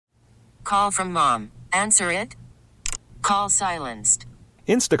Call from mom. Answer it. Call silenced.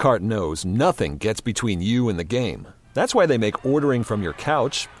 Instacart knows nothing gets between you and the game. That's why they make ordering from your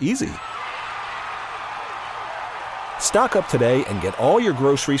couch easy. Stock up today and get all your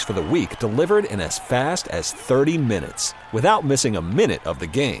groceries for the week delivered in as fast as 30 minutes without missing a minute of the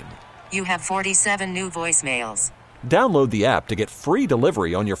game. You have 47 new voicemails. Download the app to get free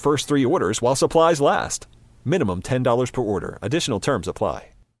delivery on your first 3 orders while supplies last. Minimum $10 per order. Additional terms apply.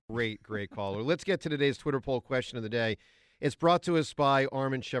 Great caller. Let's get to today's Twitter poll question of the day. It's brought to us by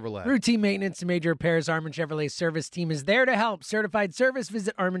Armin Chevrolet. Routine maintenance and major repairs. Armin Chevrolet's service team is there to help. Certified service.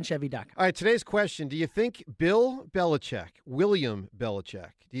 Visit ArminChevy.com. All right, today's question. Do you think William Belichick,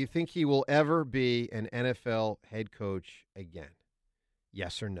 do you think he will ever be an NFL head coach again?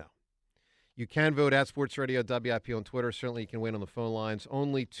 Yes or no? You can vote at Sports Radio WIP on Twitter. Certainly you can wait on the phone lines.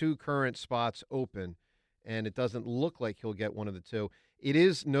 Only 2 current spots open, and it doesn't look like he'll get one of the 2. It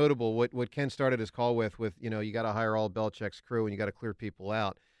is notable what Ken started his call with, you got to hire all Belichick's crew and you got to clear people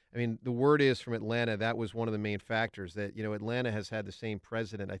out. I mean, the word is from Atlanta, that was one of the main factors that, Atlanta has had the same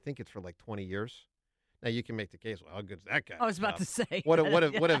president. I think it's for like 20 years. Now, you can make the case, well, how good's that guy? I was about to say. What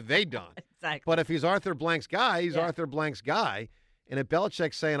have they done? Exactly. But if he's Arthur Blank's guy, he's Arthur Blank's guy. And if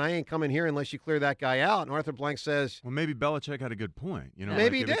Belichick's saying, I ain't coming here unless you clear that guy out, and Arthur Blank says... Well, maybe Belichick had a good point.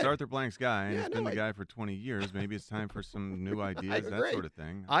 Maybe he did. If it's Arthur Blank's guy, and he's been the guy for 20 years, maybe it's time for some new ideas, that sort of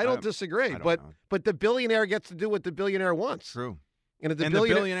thing. I don't disagree. But the billionaire gets to do what the billionaire wants. True. And the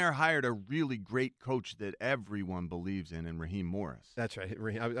billionaire hired a really great coach that everyone believes in Raheem Morris. That's right.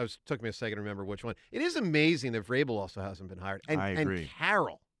 It took me a second to remember which one. It is amazing that Vrabel also hasn't been hired. I agree. And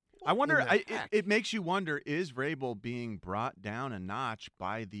Carroll. I wonder, it makes you wonder, is Vrabel being brought down a notch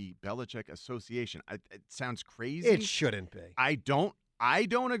by the Belichick Association? It sounds crazy. It shouldn't be. I don't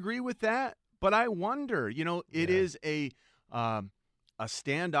agree with that, but I wonder, it is a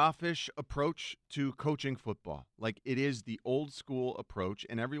standoffish approach to coaching football. Like, it is the old school approach,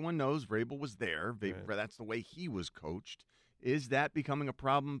 and everyone knows Vrabel was there. That's the way he was coached. Is that becoming a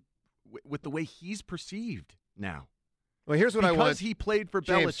problem with the way he's perceived now? Well, here's what I want. Because he played for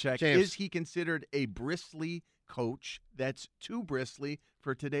Belichick, is he considered a bristly coach that's too bristly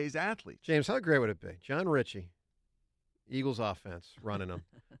for today's athletes? James, how great would it be? John Ritchie, Eagles offense, running them.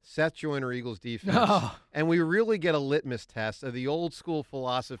 Seth Joyner, Eagles defense. Oh. And we really get a litmus test of the old school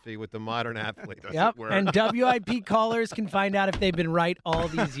philosophy with the modern athlete. Yep, and WIP callers can find out if they've been right all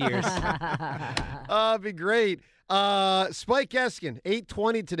these years. It'd be great. Spike Eskin,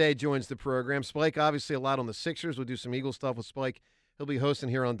 8:20 today, joins the program. Spike, obviously a lot on the Sixers. We'll do some Eagle stuff with Spike. He'll be hosting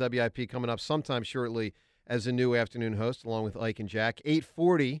here on WIP coming up sometime shortly as a new afternoon host, along with Ike and Jack.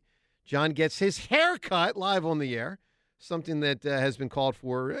 8:40, John gets his haircut live on the air, something that has been called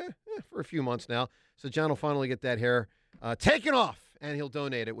for a few months now. So John will finally get that hair taken off, and he'll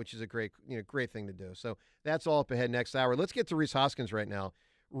donate it, which is a great thing to do. So that's all up ahead next hour. Let's get to Rhys Hoskins right now.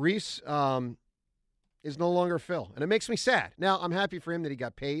 Rhys is no longer Phil, and it makes me sad. Now, I'm happy for him that he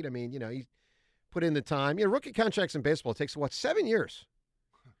got paid. I mean, he put in the time. Rookie contracts in baseball takes, 7 years?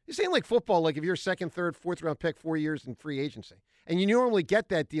 This ain't like football, like if you're a second, third, fourth-round pick, 4 years in free agency. And you normally get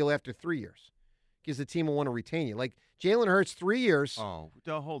that deal after 3 years because the team will want to retain you. Like Jalen Hurts, 3 years. Oh,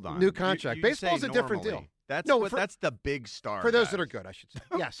 hold on. New contract. You Baseball's a different deal. That's the big star. For those that are good, I should say.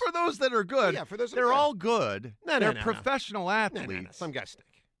 Yes. For those that are good. Yeah, for those that they're are good. all good. They're professional athletes. No. Some guys stink.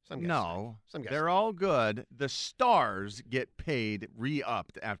 They're all good. The stars get paid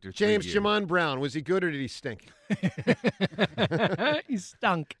re-upped after 3 years. James Jamon Brown, was he good or did he stink? He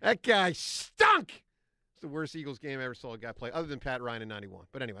stunk. That guy stunk. It's the worst Eagles game I ever saw a guy play, other than Pat Ryan in '91.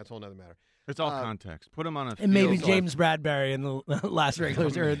 But anyway, that's a whole other matter. It's all context. Put him on a field. And maybe James Bradbury in the last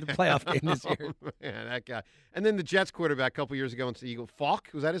regulars or the playoff game this year. Oh, man, that guy. And then the Jets quarterback a couple years ago into the Eagles. Falk,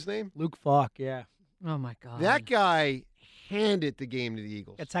 was that his name? Luke Falk, yeah. Oh, my God. That guy handed the game to the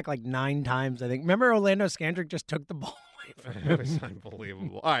Eagles. Got sacked like 9 times, I think. Remember Orlando Scandrick just took the ball away from him? That was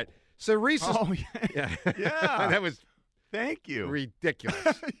unbelievable. All right. So Rhys is... Oh, yeah. That was... Thank you.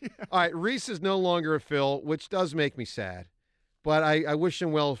 Ridiculous. Yeah. All right. Rhys is no longer a Phil, which does make me sad. But I wish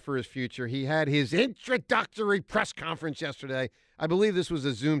him well for his future. He had his introductory press conference yesterday. I believe this was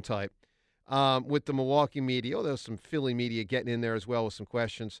a Zoom type with the Milwaukee media. Oh, there was some Philly media getting in there as well with some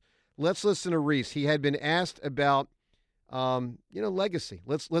questions. Let's listen to Rhys. He had been asked about legacy.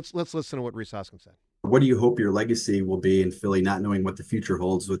 Let's listen to what Rhys Hoskins said. What do you hope your legacy will be in Philly, not knowing what the future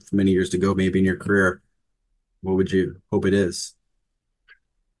holds with many years to go, maybe in your career? What would you hope it is?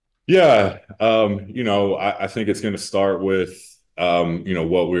 Yeah, I think it's going to start with,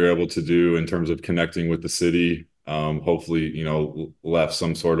 what we were able to do in terms of connecting with the city. Hopefully, left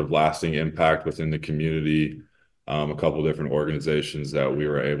some sort of lasting impact within the community. a couple different organizations that we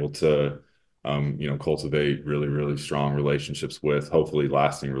were able to, cultivate really, really strong relationships with, hopefully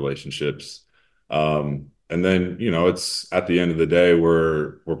lasting relationships. And then, it's at the end of the day,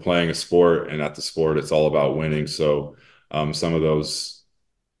 we're playing a sport, and at the sport, it's all about winning. So, some of those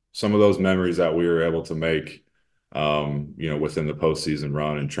memories that we were able to make, within the postseason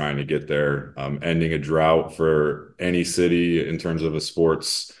run and trying to get there, ending a drought for any city in terms of a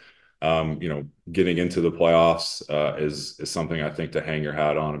sports, getting into the playoffs, is something I think to hang your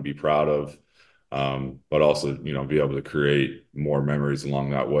hat on and be proud of. But also, be able to create more memories along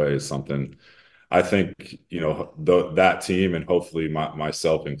that way is something I think, that team and hopefully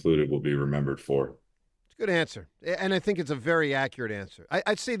myself included will be remembered for. Good answer. And I think it's a very accurate answer.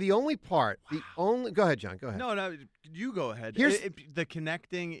 I'd say the only part, go ahead, John, go ahead. No, you go ahead. Here's the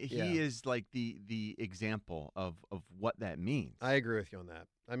connecting, he is like the example of what that means. I agree with you on that.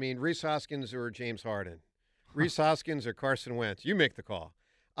 I mean, Rhys Hoskins or James Harden. Rhys Hoskins or Carson Wentz. You make the call.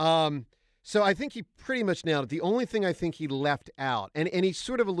 So I think he pretty much nailed it. The only thing I think he left out, and he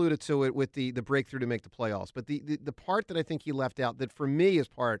sort of alluded to it with the breakthrough to make the playoffs, but the part that I think he left out that for me is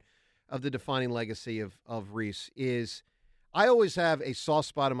part of the defining legacy of Rhys is I always have a soft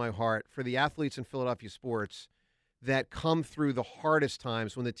spot in my heart for the athletes in Philadelphia sports that come through the hardest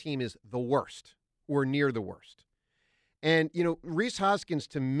times when the team is the worst or near the worst. And, Rhys Hoskins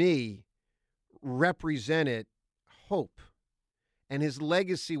to me represented hope. And his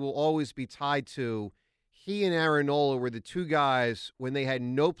legacy will always be tied to he and Aaron Nola were the two guys when they had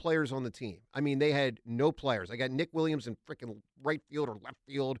no players on the team. I mean, they had no players. I got Nick Williams in freaking right field or left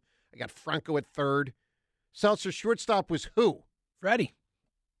field. I got Franco at third. Seltzer shortstop was who? Freddie.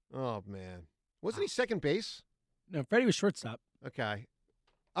 Oh, man. Wasn't he second base? No, Freddie was shortstop. Okay.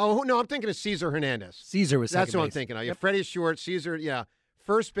 Oh, no, I'm thinking of Cesar Hernandez. Cesar was second That's what base. I'm thinking of. Yeah, Yep. Freddie's short. Cesar, yeah.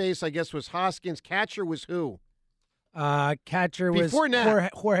 First base, I guess, was Hoskins. Catcher was who? Catcher was Before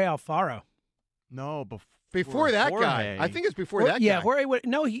that. Jorge Alfaro. No, Before that Jorge. guy. I think it's before that Yeah, guy. Jorge.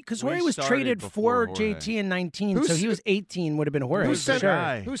 Because Jorge was started traded before for Jorge. JT in 19, Who's- so he was 18. Would have been Jorge. Who's for center? sure.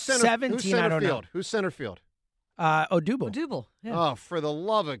 guy? Who's center? 17, Who's center I don't know. field? Who's center field? Odubel. Odubel. Yeah. Oh, for the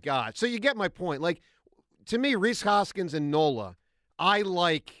love of God. So you get my point. Like, to me, Rhys Hoskins and Nola, I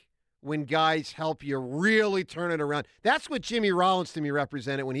like when guys help you really turn it around. That's what Jimmy Rollins to me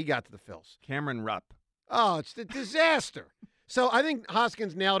represented when he got to the Phils. Cameron Rupp. Oh, it's the disaster. So I think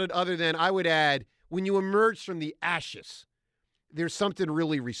Hoskins nailed it, other than I would add, when you emerge from the ashes, there's something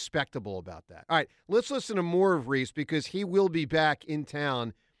really respectable about that. All right, let's listen to more of Rhys because he will be back in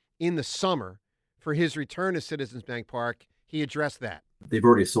town in the summer for his return to Citizens Bank Park. He addressed that. They've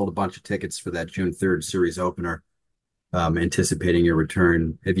already sold a bunch of tickets for that June 3rd series opener, anticipating your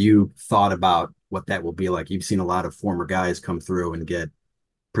return. Have you thought about what that will be like? You've seen a lot of former guys come through and get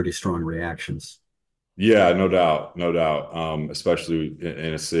pretty strong reactions. Yeah, no doubt, no doubt. Especially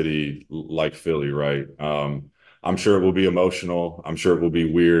in a city like Philly, right? I'm sure it will be emotional. I'm sure it will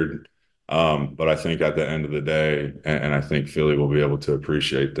be weird. But I think at the end of the day, and I think Philly will be able to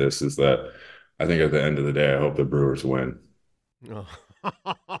appreciate this, is that I think at the end of the day, I hope the Brewers win. Oh,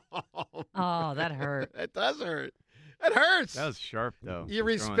 Oh, that hurt. It does hurt. It hurts. That was sharp, though. You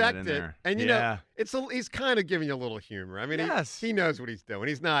for throwing respect that in it, there. and you yeah. know he's kind of giving you a little humor. I mean, Yes. he knows what he's doing.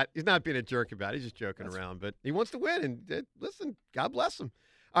 He's not being a jerk about it. He's just joking around, but he wants to win. And listen, God bless him.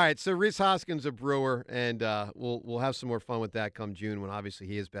 All right, so Rhys Hoskins, a Brewer, and we'll have some more fun with that come June when obviously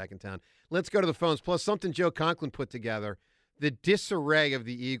he is back in town. Let's go to the phones. Plus, something Joe Conklin put together, the disarray of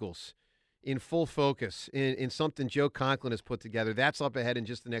the Eagles in full focus in something Joe Conklin has put together. That's up ahead in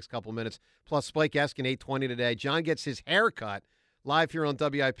just the next couple minutes. Plus, Spike Eskin, 8:20 today. John gets his haircut live here on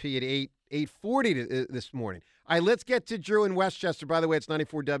WIP at 8:40 this morning. All right, let's get to Drew in Westchester. By the way, it's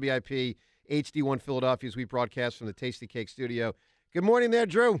 94 WIP, HD1 Philadelphia as we broadcast from the Tasty Cake Studio. Good morning there,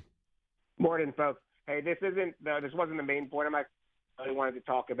 Drew. Morning, folks. Hey, this wasn't the main point. I really wanted to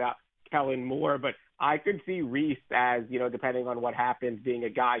talk about Kellen Moore, but I could see Rhys as, depending on what happens, being a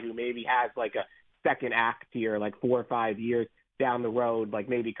guy who maybe has like a second act here, like 4 or 5 years down the road, like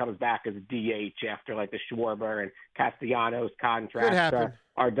maybe comes back as a DH after like the Schwarber and Castellanos contracts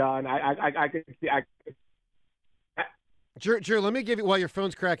are done. I could see. Drew, let me give you, while your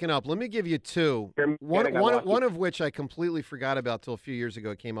phone's cracking up, let me give you two. One of which I completely forgot about till a few years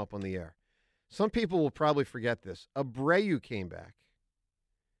ago. It came up on the air. Some people will probably forget this. Abreu came back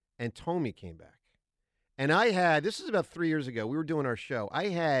and Tomey came back. And this is about 3 years ago. We were doing our show.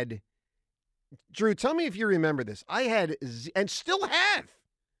 Drew, tell me if you remember this. And still have.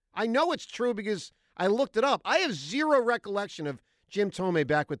 I know it's true because I looked it up. I have zero recollection of Jim Tomey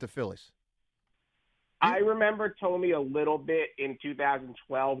back with the Phillies. I remember Tommy a little bit in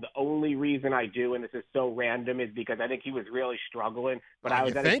 2012. The only reason I do, and this is so random, is because I think he was really struggling. But I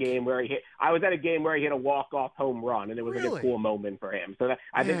was at a game where he hit. I was at a game where he hit a walk-off home run, and it was like a cool moment for him. So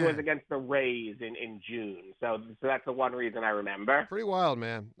I think it was against the Rays in June. So that's the one reason I remember. Pretty wild,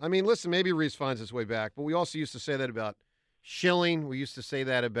 man. I mean, listen, maybe Rhys finds his way back, but we also used to say that about Schilling. We used to say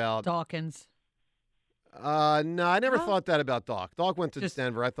that about Dawkins. No, I never thought that about Doc. Doc went to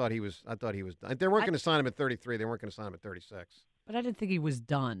Denver. I thought he was. They weren't going to sign him at 33. They weren't going to sign him at 36. But I didn't think he was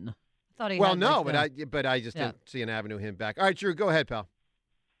done. I thought he. Well, had no, like but I just didn't see an avenue him back. All right, Drew, go ahead, pal.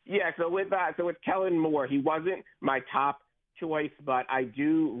 Yeah. So with Kellen Moore, he wasn't my top choice, but I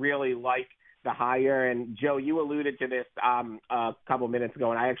do really like the hire. And Joe, you alluded to this a couple minutes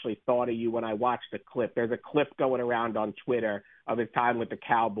ago, and I actually thought of you when I watched the clip. There's a clip going around on Twitter of his time with the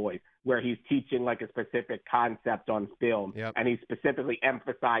Cowboys, where he's teaching like a specific concept on film. Yep. And he's specifically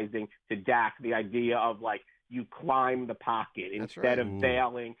emphasizing to Dak the idea of like you climb the pocket instead of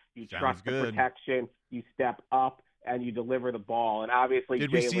bailing, you trust the protection, you step up and you deliver the ball. And obviously,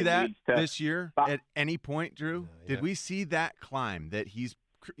 did we see that this year at any point, Drew? Did we see that climb that he's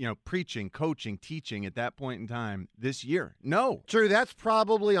preaching, coaching, teaching at that point in time this year? No. Drew, that's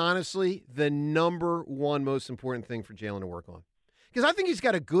probably honestly the number one most important thing for Jalen to work on. Because I think he's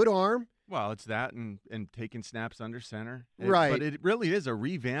got a good arm. Well, it's that and taking snaps under center. Right. But it really is a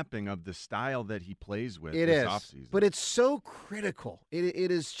revamping of the style that he plays with this offseason. But it's so critical. It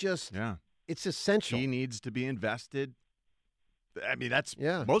is just it's essential. He needs to be invested. I mean, that's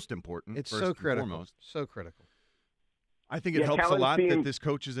most important. It's first so critical. And foremost. So critical. I think it helps a lot that this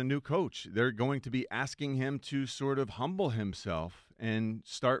coach is a new coach. They're going to be asking him to sort of humble himself and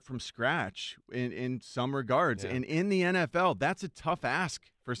start from scratch in some regards. And in the NFL, that's a tough ask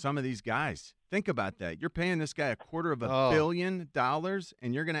for some of these guys. Think about that. You're paying this guy $250 million,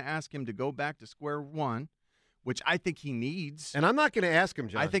 and you're going to ask him to go back to square one, which I think he needs. And I'm not going to ask him,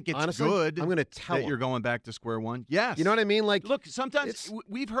 John. I think it's honestly, good I'm going to tell that him. You're going back to square one. Yes. You know what I mean? Like, look, sometimes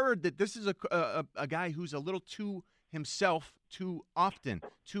we've heard that this is a guy who's a little too himself too often,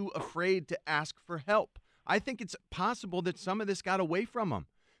 too afraid to ask for help. I think it's possible that some of this got away from him,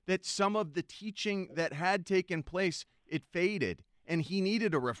 that some of the teaching that had taken place, it faded, and he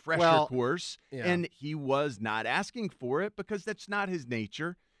needed a refresher course, and he was not asking for it because that's not his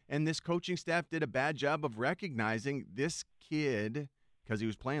nature, and this coaching staff did a bad job of recognizing this kid, because he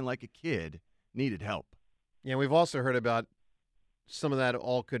was playing like a kid, needed help. Yeah, we've also heard about some of that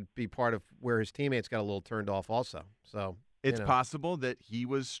all could be part of where his teammates got a little turned off also. So it's possible that he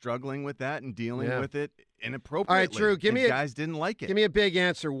was struggling with that and dealing with it inappropriately. All right, Drew, guys didn't like it. Give me a big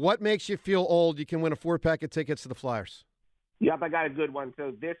answer. What makes you feel old? You can win a 4-pack of tickets to the Flyers. Yep, I got a good one.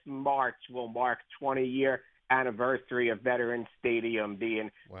 So this March will mark 20-year anniversary of Veterans Stadium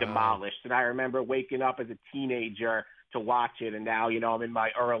being demolished. And I remember waking up as a teenager to watch it, and now, I'm in my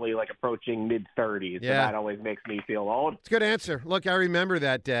early, approaching mid-30s, so that always makes me feel old. It's a good answer. Look, I remember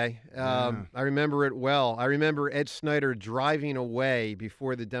that day. I remember it well. I remember Ed Snyder driving away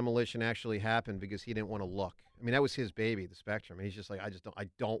before the demolition actually happened because he didn't want to look. I mean, that was his baby, the Spectrum. And he's just like, I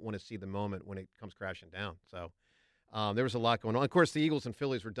don't want to see the moment when it comes crashing down. So there was a lot going on. Of course, the Eagles and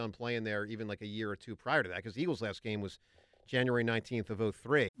Phillies were done playing there even like a year or two prior to that because the Eagles' last game was January 19th of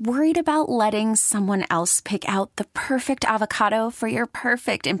 2003. Worried about letting someone else pick out the perfect avocado for your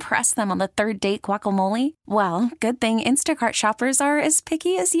perfect impress them on the third date guacamole? Well, good thing Instacart shoppers are as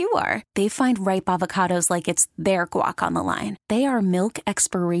picky as you are. They find ripe avocados like it's their guac on the line. They are milk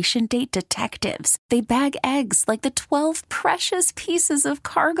expiration date detectives. They bag eggs like the 12 precious pieces of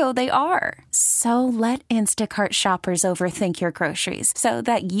cargo they are. So let Instacart shoppers overthink your groceries so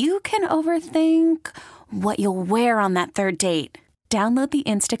that you can overthink what you'll wear on that third date. Download the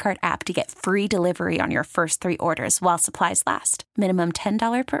Instacart app to get free delivery on your first 3 orders while supplies last. Minimum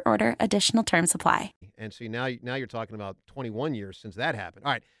 $10 per order. Additional terms apply. And so now you're talking about 21 years since that happened.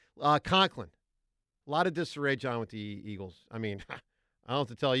 All right, Conklin. A lot of disarray, John, with the Eagles. I mean, I don't have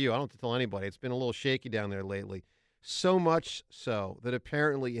to tell you. I don't have to tell anybody. It's been a little shaky down there lately. So much so that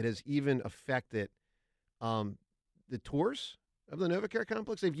apparently it has even affected the tours of the NovaCare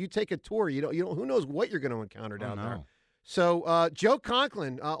complex. If you take a tour, you don't. Who knows what you're going to encounter down there. So Joe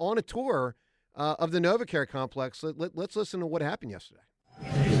Conklin on a tour of the NovaCare complex. Let's listen to what happened yesterday.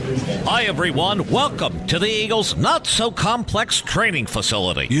 Hi, everyone. Welcome to the Eagles' not-so-complex training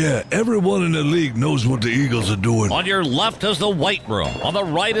facility. Yeah, everyone in the league knows what the Eagles are doing. On your left is the weight room. On the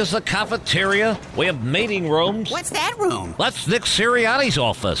right is the cafeteria. We have meeting rooms. What's that room? That's Nick Sirianni's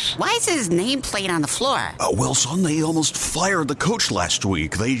office. Why is his nameplate on the floor? Well, son, they almost fired the coach last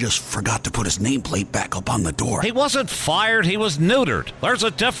week. They just forgot to put his nameplate back up on the door. He wasn't fired. He was neutered. There's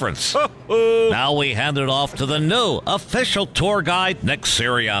a difference. Now we hand it off to the new official tour guide, Nick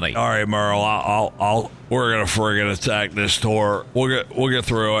Sirianni. All right, Merle, we're gonna friggin' attack this tour. We'll get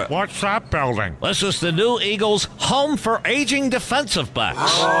through it. What's that building? This is the new Eagles' home for aging defensive backs.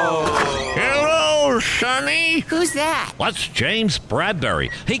 Oh. Hello, Sonny. Who's that? That's James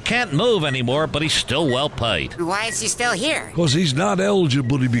Bradbury. He can't move anymore, but he's still well paid. Why is he still here? Because he's not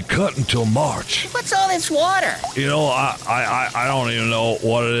eligible to be cut until March. What's all this water? You know, I don't even know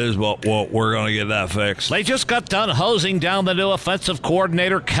what it is, but we're gonna get that fixed. They just got done hosing down the new offensive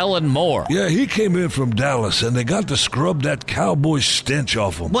coordinator, Kellen Moore. Yeah, he came in from Dallas, and they got to scrub that cowboy stench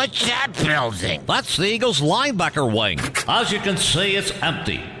off him. What's that building? That's the Eagles' linebacker wing. As you can see, it's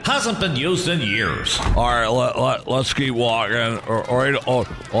empty. Hasn't been used in years. All right, let's keep walking. Right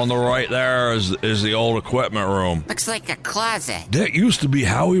on the right there is the old equipment room. Looks like a closet. That used to be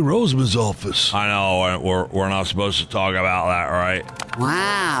Howie Roseman's office. I know, and we're not supposed to talk about that, right?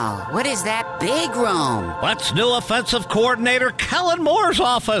 Wow, what is that big room? That's new offensive coordinator Kellen Moore's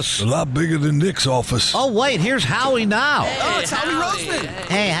office. A lot bigger than Nick's office. Oh, wait, here's Howie now. Oh, it's Howie Roseman.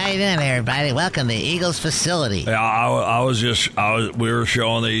 Hey, how you doing, everybody? Welcome to Eagles facility. Yeah, we were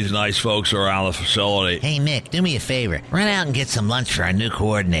showing these nice folks around the facility. Hey, Nick, do me a favor. Run out and get some lunch for our new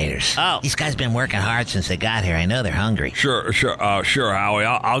coordinators. Oh. These guys been working hard since they got here. I know they're hungry. Sure, Howie.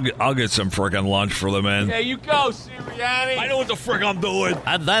 I'll get some frickin' lunch for the men. There you go, Sirianni. I know what the frick I'm doing.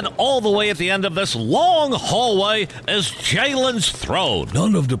 And then all the way at the end of this long hallway is Jalen's throne.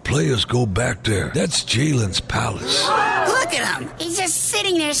 None of the players go back there. That's Jalen's palace. Look at him. He's just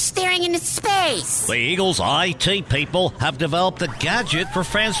sitting there staring into space. The Eagles' IT people have developed a gadget for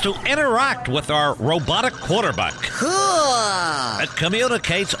fans to interact with our robotic quarterback. Cool. It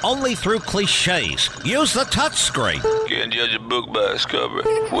communicates only through cliches. Use the touch screen. Can't judge a book by its cover.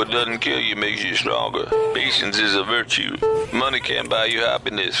 What doesn't kill you makes you stronger. Patience is a virtue. Money can't buy you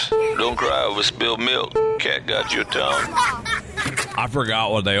happiness. Don't cry over spilled milk. Cat got your tongue. I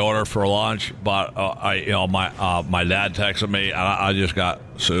forgot what they ordered for lunch, but my dad texted me, and I just got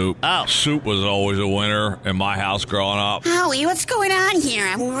soup. Oh. Soup was always a winner in my house growing up. Howie, what's going on here?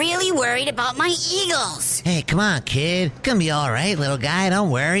 I'm really worried about my Eagles. Hey, come on, kid. Gonna be all right, little guy.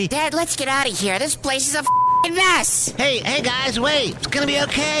 Don't worry. Dad, let's get out of here. This place is a mess. Hey, guys, wait. It's gonna be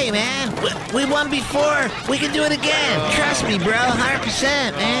okay, man. We won before. We can do it again. Trust me, bro.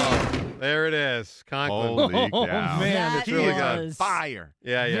 100%, man. There it is, Conklin. Holy cow. Man, it's really good. Fire.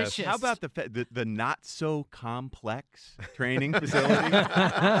 Yeah, yeah. Vicious. How about the not so complex training facility?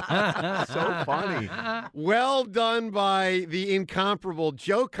 So funny. Well done by the incomparable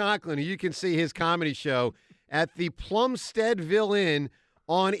Joe Conklin, who you can see his comedy show at the Plumsteadville Inn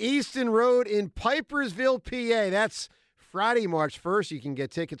on Easton Road in Pipersville, PA. That's Friday, March 1st. You can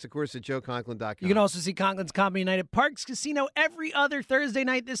get tickets, of course, at joeconklin.com. You can also see Conklin's Comedy Night at Parks Casino every other Thursday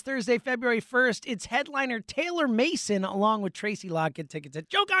night. This Thursday, February 1st, it's headliner Taylor Mason along with Tracy Locke. Get tickets at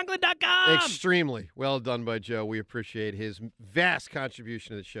joeconklin.com. Extremely well done by Joe. We appreciate his vast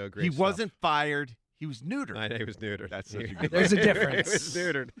contribution to the show. Great He stuff. wasn't fired. He was neutered. I know he was neutered. That's such a good There's a He difference. was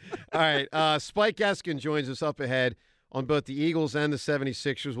neutered. All right. Spike Eskin joins us up ahead on both the Eagles and the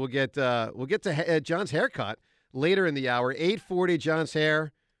 76ers. We'll get to John's haircut later in the hour. 8:40, John's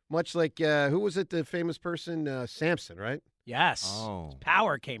hair, much like, who was it, the famous person? Samson, right? Yes. Oh. His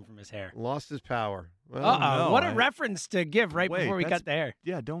power came from his hair. Lost his power. Well, Uh-oh. no, what a reference to give right Wait, before we that's- cut the hair.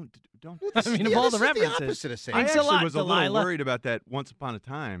 Yeah, don't. I mean, of all the this is references. the opposite of Samson. I Thanks a actually lot, was a little Delilah. worried about that once upon a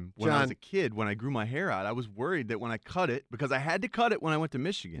time when I was John. a kid, when I grew my hair out. I was worried that when I cut it, because I had to cut it when I went to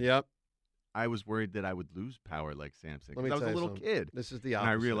Michigan. Yep. I was worried that I would lose power like Samson. Let me 'cause I was tell a you little something. kid. This is the And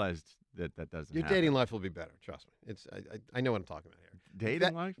opposite. I realized that doesn't Your happen. dating life will be better. Trust me. It's I know what I'm talking about here.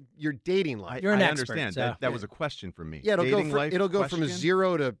 Dating life? Your dating life. You're an I expert, understand. so- That was a question for me. Yeah, Dating life it'll go from question?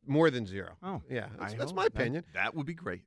 0 to more than 0. Oh, Yeah, I that's hope. my opinion. That would be great.